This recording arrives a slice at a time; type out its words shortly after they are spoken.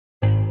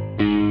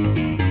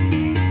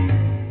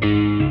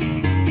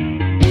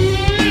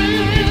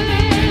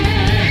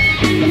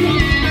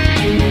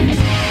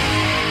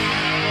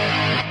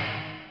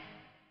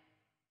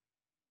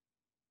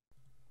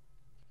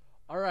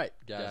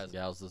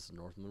this is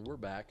Northman. We're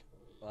back.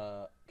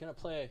 Gonna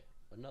play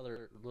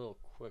another little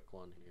quick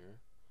one here.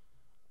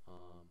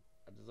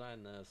 I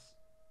designed this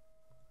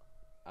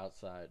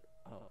outside.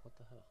 Oh, what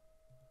the hell?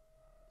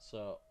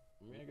 So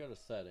I'm gonna go to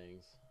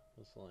settings,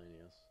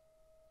 miscellaneous,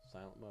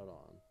 silent mode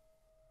on.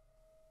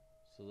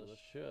 So this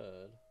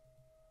should.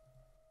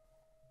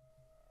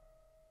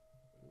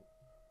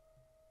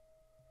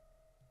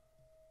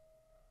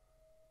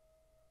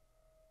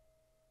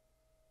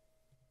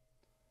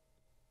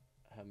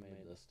 Have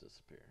made this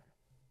disappear.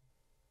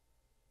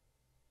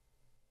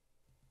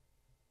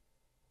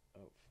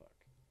 Oh fuck.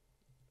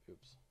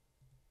 Oops.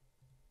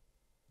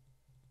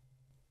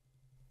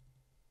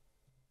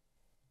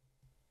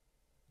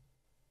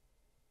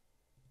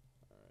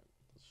 Alright,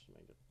 let's just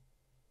make a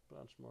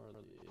bunch more of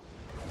these.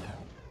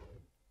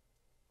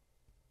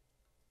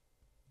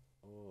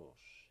 Oh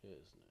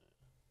shiznit.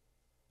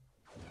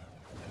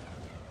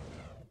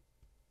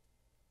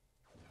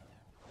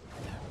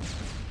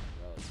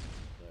 Relic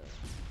there.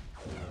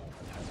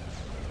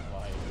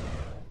 Why?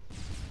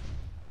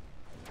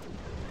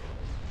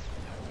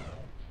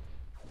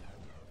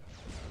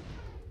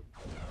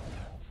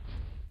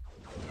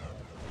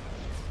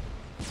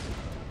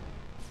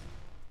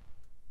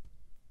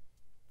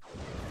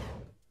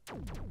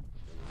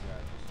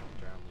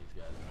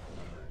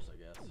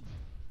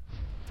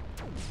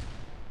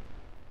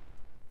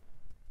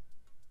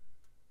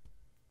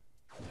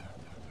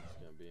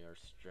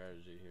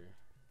 Strategy here.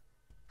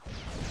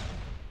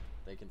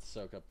 They can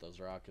soak up those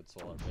rockets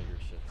while our bigger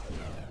ships are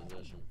out of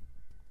position.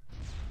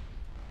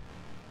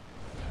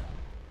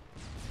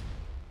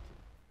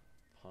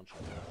 Punch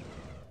them.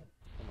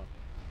 Come on.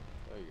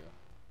 There you go.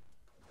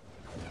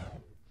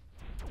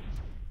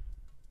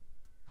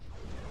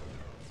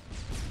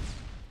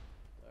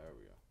 There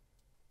we go.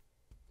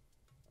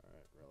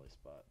 Alright, rally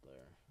spot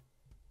there.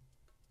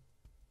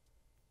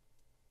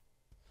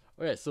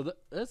 Okay, so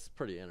that's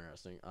pretty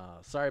interesting.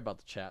 Sorry about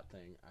the chat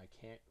thing. I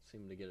can't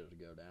seem to get it to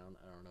go down.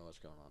 I don't know what's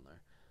going on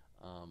there.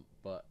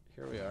 But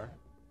here we are.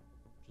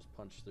 Just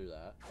punch through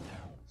that.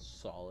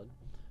 Solid.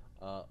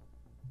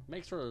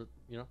 Makes for a,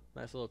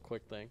 nice little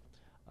quick thing.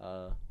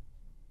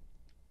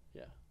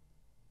 Yeah.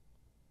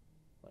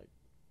 Like,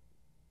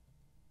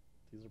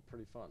 these are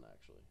pretty fun,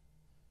 actually.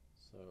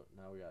 So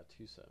now we got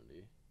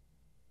 270.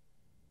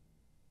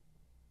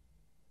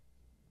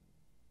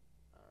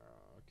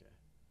 Okay.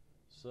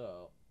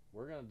 So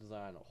we're going to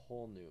design a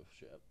whole new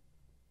ship.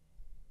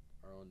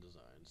 Our own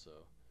design. So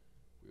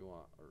we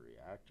want a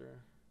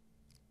reactor.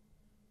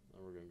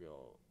 Then we're going to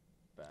go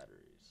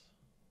batteries.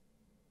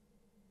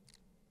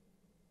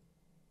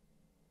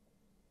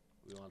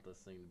 We want this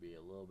thing to be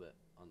a little bit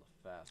on the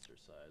faster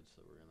side.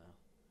 So we're going to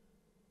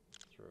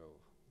throw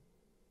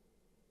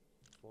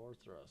 4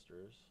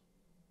 thrusters.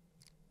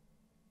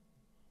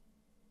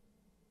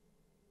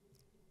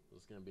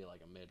 This is going to be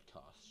like a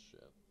mid-cost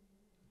ship.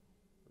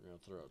 We're going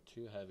to throw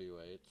 2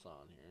 heavyweights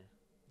on here.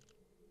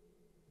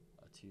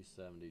 A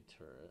 270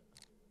 turret.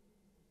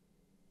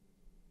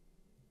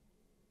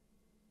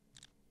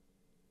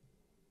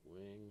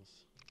 Wings.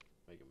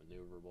 Make it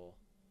maneuverable.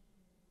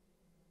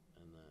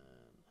 And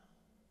then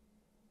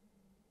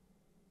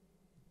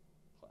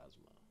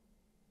plasma.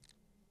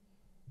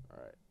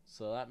 Alright.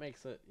 So that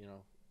makes it,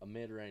 a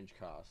mid-range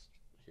cost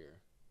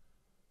here.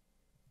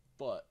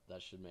 But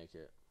that should make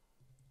it.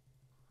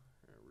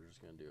 Here, we're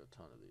just going to do a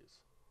ton of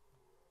these.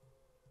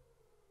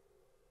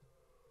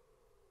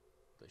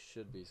 They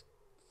should be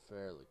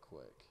fairly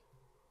quick,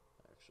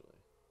 actually.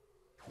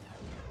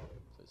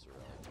 Place a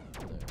relic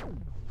there.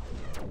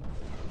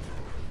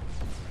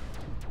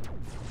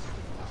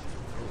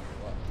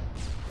 What?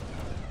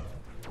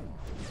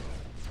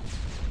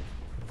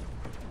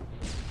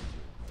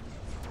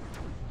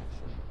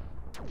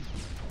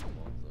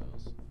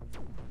 Those.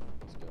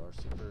 Let's go our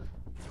super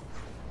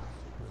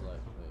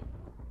lightweight.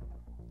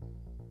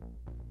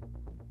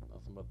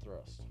 Nothing but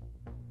thrust.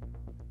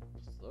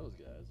 Just those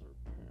guys are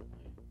apparently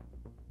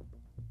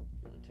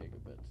gonna take a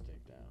bit to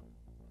take down.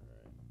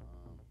 Alright,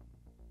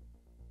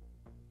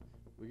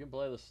 we can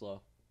play this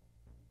slow.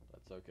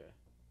 That's okay.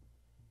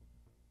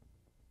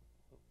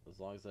 As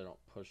long as they don't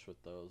push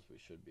with those, we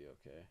should be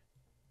okay.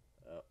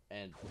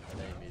 And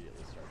they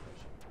immediately start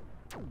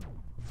pushing.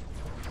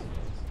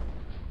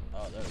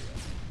 Oh, there we go.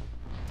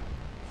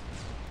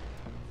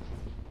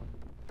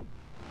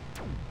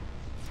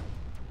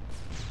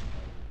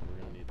 We're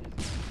gonna need these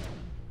guys.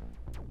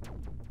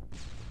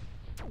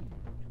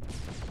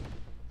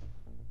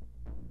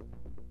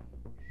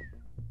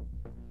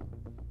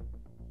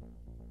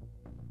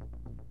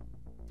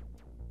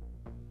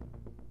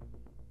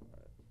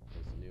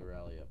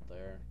 Rally up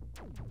there.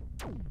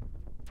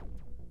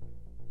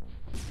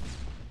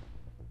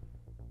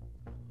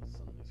 Let's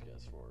send these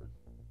guys forward.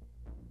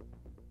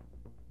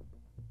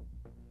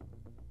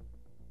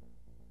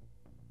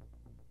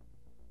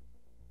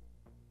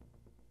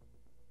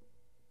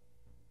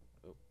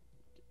 Oh,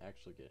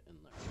 actually get in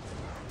there.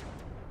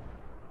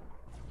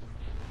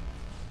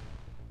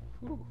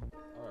 Whew.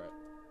 Alright.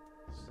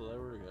 So they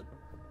were good.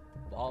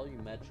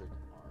 Volumetric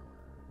armor.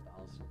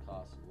 Balancing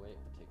cost and weight,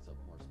 but takes up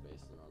more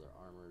space than other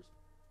armor.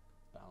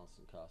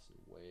 balancing cost and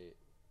weight.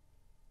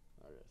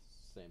 Okay,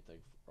 same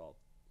thing for all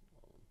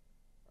of them.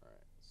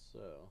 Alright,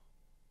 so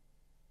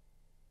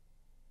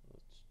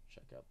let's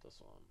check out this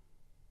one.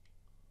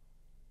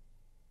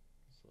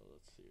 So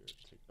let's see here,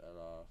 take that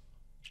off.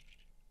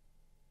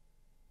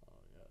 Oh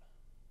yeah.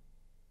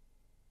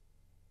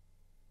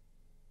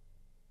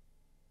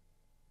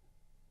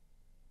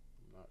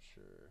 I'm not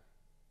sure.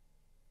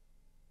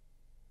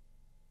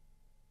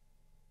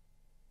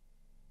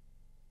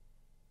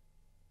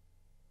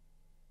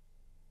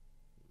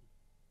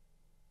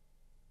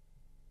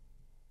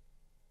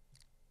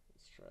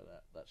 Let's try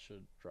that. That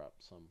should drop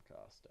some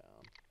cost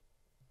down.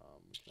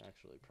 We can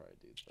actually probably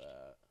do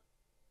that.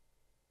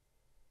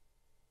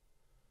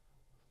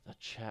 The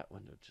chat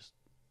window just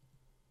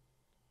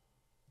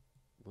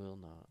will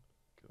not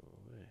go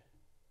away.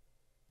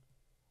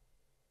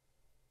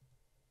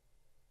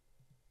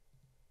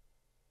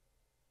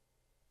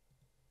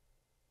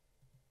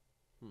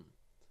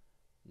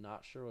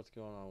 Not sure what's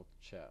going on with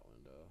the chat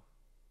window.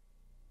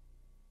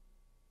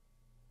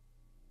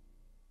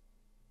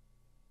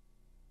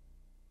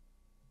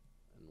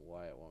 And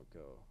why it won't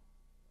go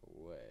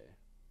away.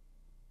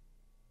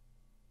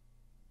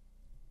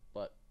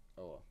 But,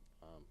 oh well.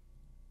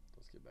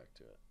 Let's get back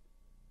to it.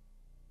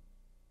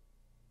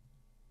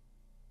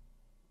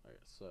 Okay,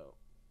 so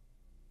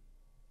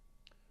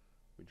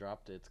we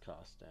dropped its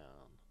cost down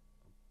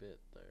a bit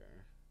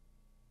there.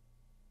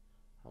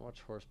 How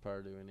much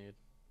horsepower do we need?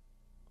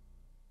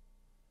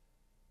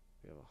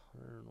 We have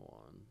 101.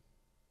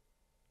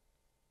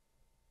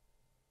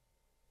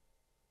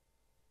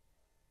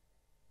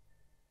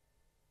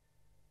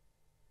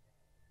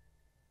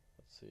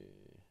 Let's see.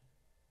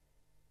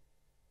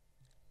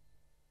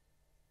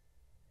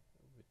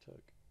 We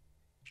took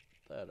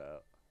that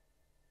out.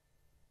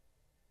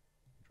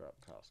 Drop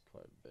cost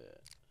quite a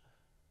bit.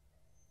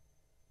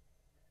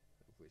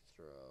 If we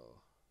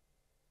throw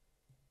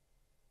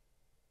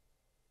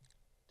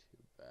 2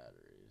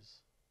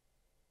 batteries,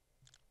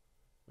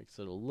 makes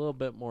it a little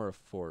bit more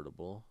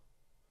affordable.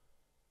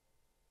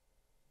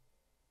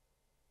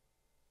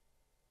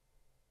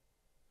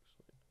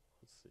 Actually,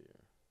 let's see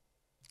here.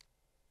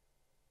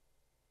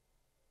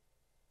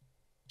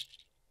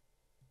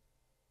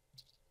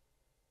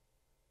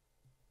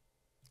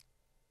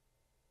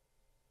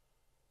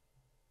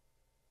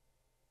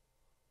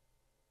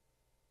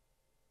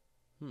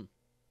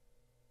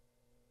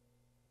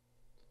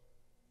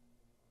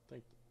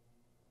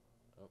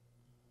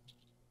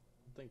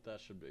 I think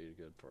that should be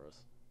good for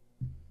us.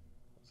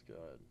 Let's go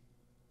ahead.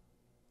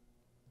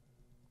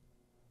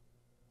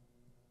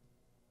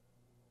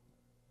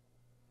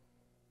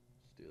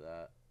 Let's do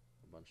that.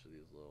 A bunch of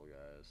these little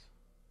guys.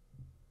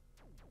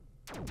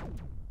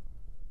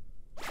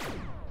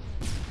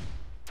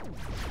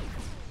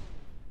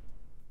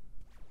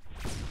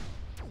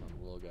 Some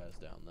little guys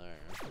down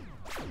there.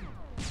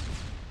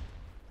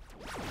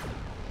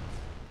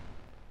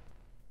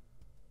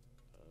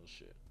 Oh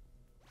shit.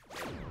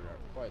 Didn't work out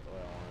quite the way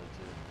I wanted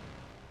to.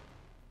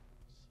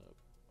 So,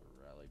 a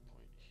rally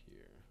point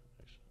here.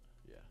 Actually,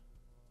 yeah.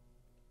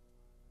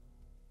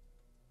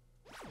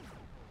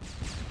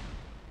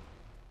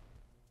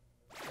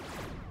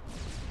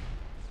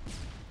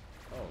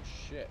 Oh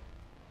shit.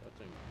 That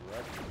thing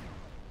wrecked me.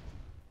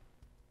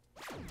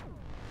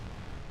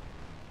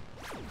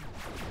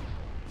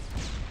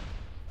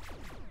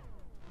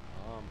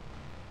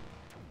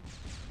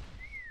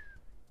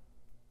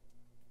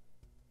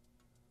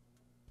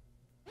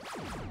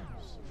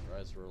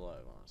 Surprised we're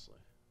alive, honestly.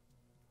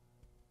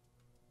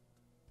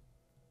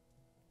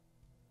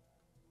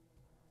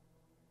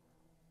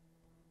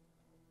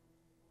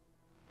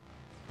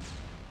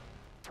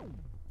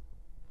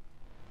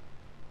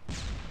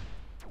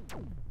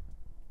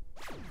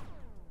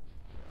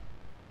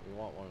 We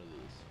want one of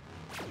these.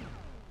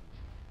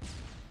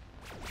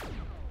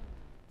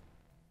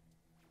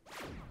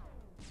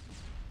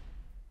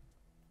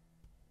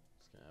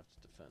 Just gonna have to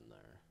defend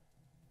there.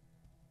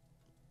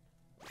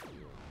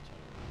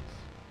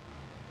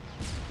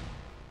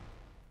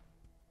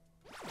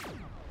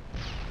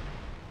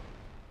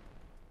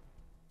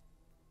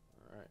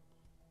 Alright.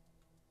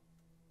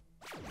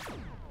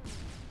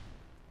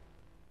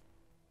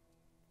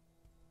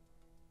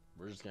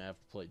 We're just gonna have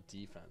to play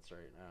defense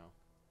right now.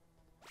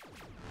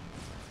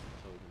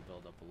 So we can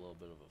build up a little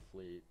bit of a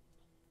fleet.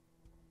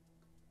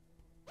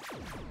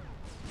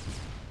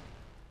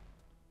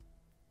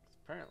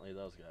 Apparently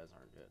those guys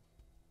aren't good.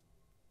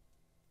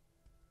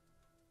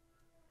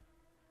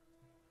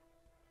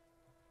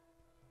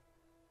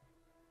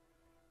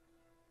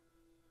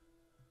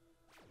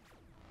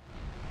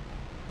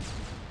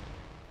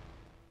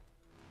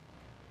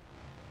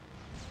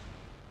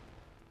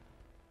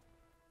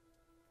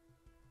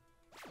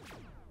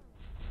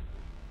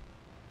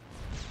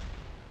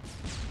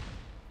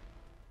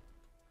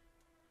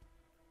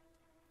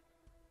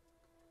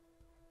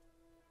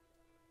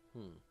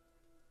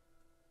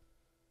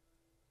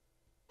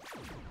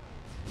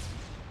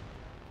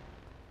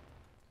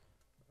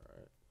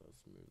 Alright, let's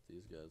move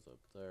these guys up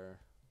there.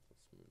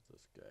 Let's move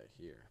this guy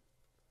here.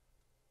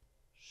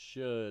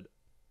 Should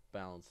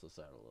balance this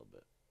out a little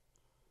bit.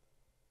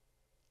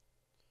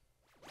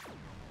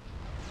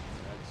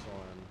 Next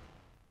one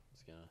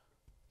is gonna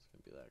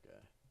be that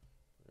guy.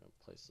 We're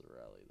gonna place the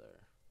rally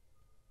there.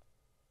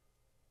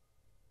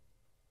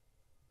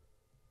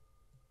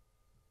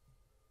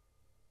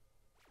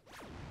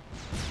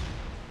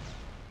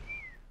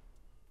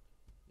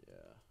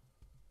 Yeah,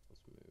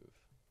 let's move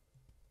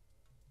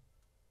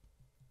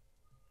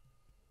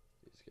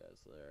these guys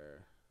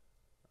there.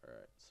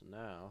 Alright, so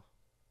now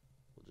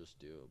we'll just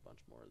do a bunch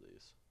more of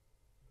these.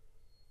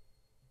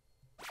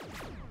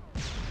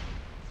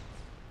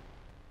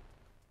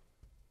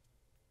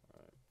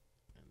 Alright,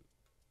 and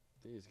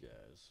these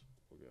guys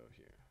will go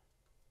here.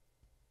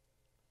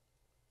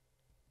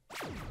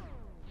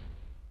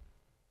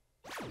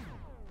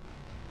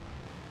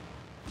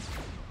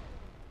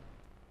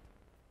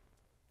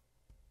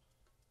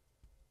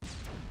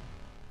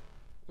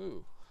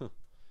 Ooh,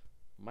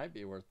 might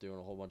be worth doing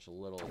a whole bunch of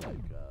little,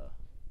 like,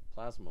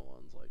 plasma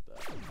ones like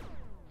that.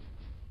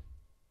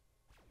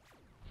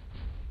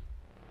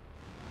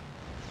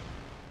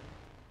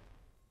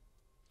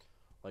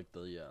 Like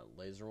the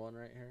laser one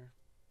right here.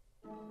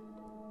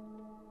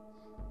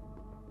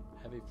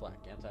 Heavy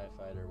flak,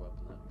 anti-fighter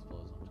weapon that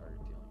explodes on target,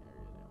 dealing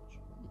area damage.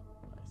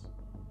 Nice.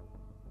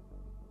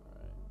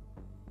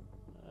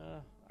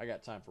 Alright. I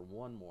got time for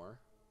one more.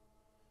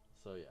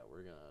 So yeah,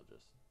 we're gonna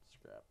just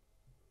scrap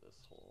this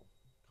whole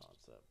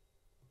concept.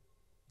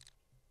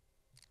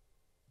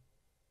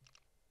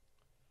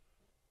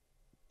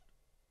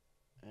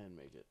 And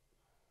make it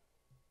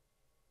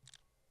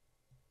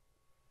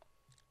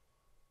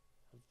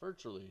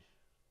virtually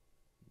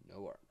no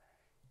armor.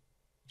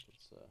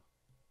 Let's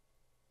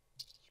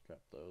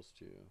scrap those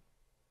two.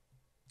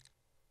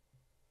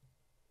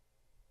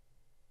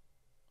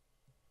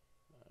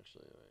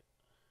 Actually, wait.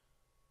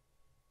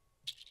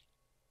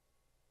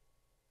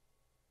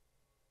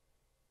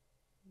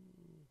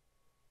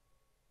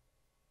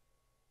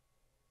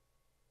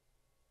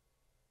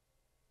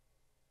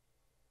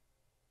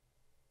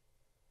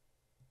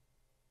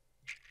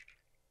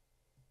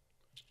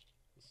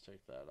 Let's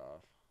take that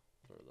off.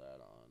 Throw that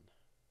on.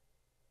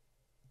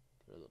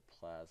 Throw the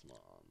plasma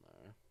on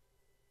there.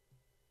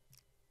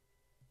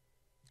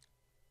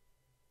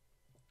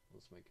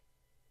 Let's make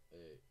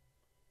a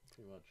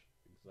pretty much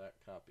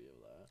exact copy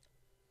of that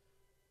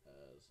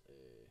as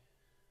a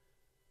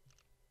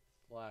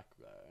flak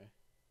guy.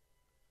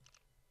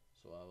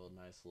 So I have a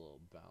nice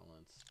little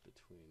balance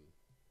between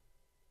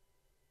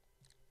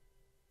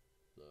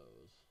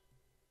those.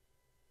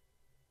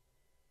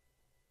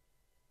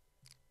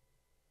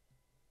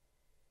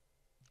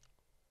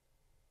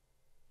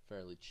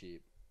 Fairly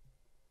cheap.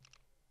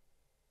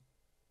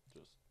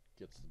 Just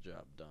gets the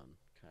job done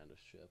kind of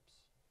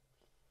ships.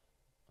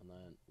 And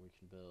then we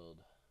can build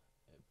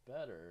a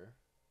better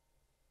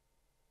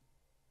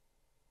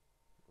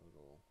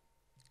little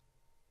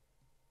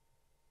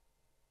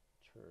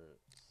turret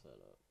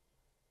setup.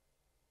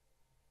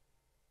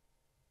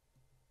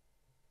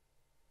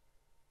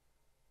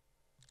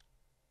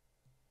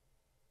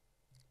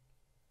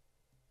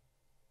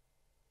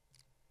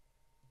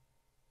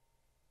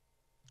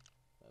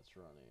 That's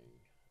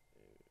running a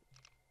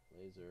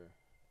laser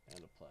and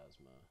a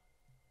plasma.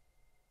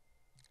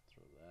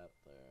 Throw that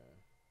there.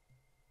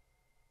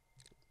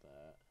 Put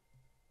that.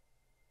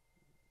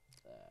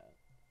 That.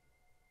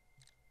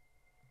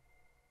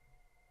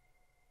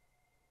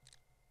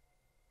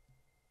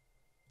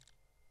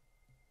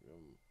 Give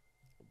them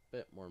a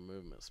bit more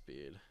movement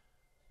speed.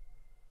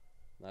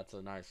 That's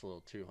a nice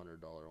little $200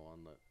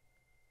 one that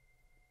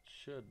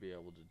should be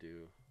able to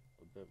do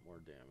a bit more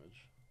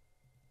damage.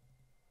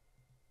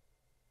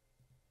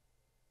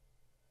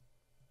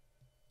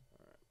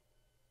 Alright.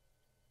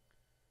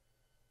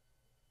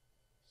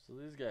 So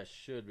these guys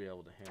should be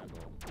able to handle.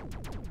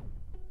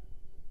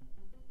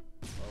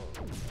 Oh.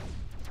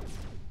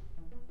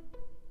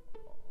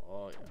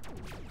 Oh yeah.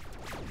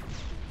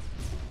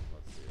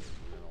 Let's see.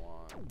 We're gonna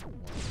want one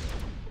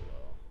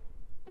below.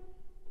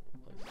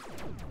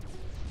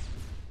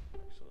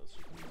 Actually, let's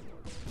just move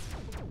forward.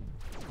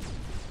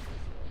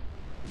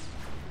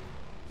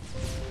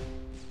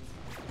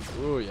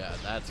 Ooh yeah,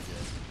 that's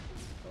good.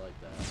 I like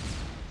that.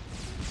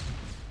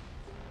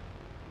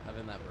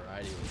 Having that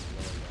variety with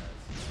little guys.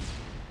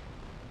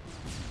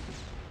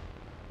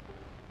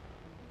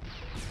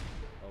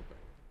 Open.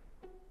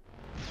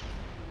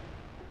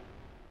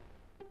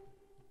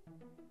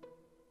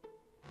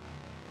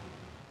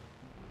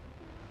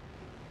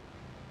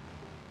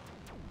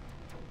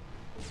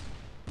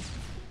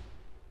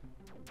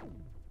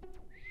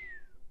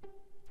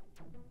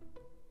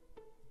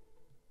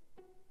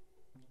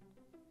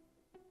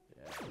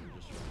 Yeah, we're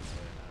just running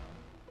there now.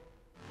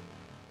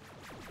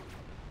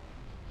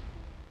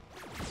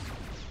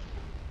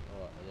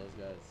 Oh, are those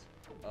guys?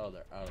 Oh,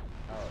 they're out of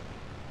power.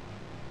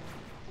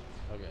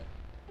 Okay.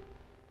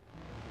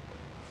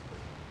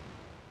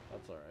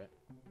 That's alright.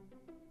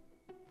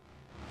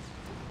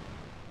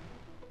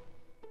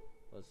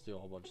 Let's do a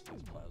whole bunch of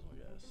these plasma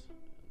guys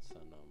and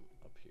send them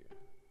up here.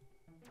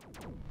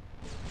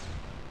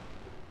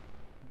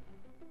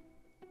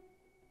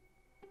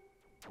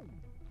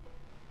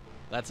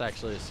 That's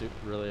actually a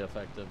really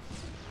effective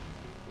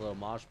little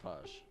mosh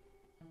posh.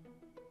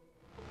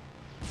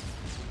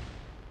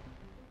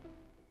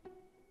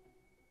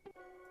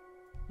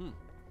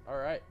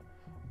 Alright.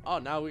 Oh,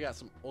 now we got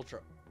some ultra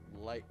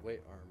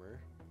lightweight armor.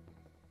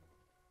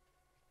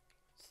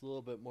 It's a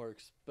little bit more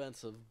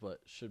expensive, but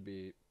should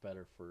be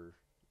better for,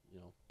 you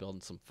know,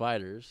 building some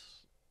fighters,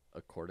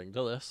 according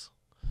to this.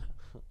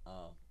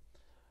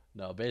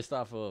 No, based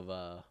off of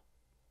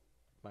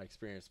my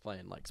experience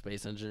playing like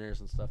Space Engineers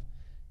and stuff,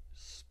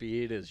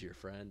 speed is your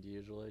friend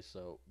usually,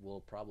 so we'll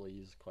probably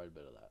use quite a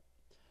bit of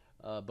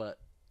that. But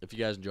if you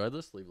guys enjoyed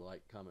this, leave a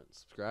like, comment, and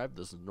subscribe.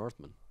 This is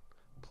Northman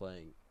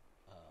playing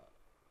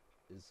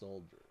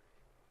Isolder,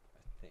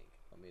 I think.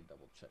 Let me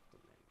double check the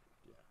name.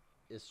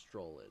 Yeah,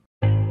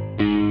 Istrolid.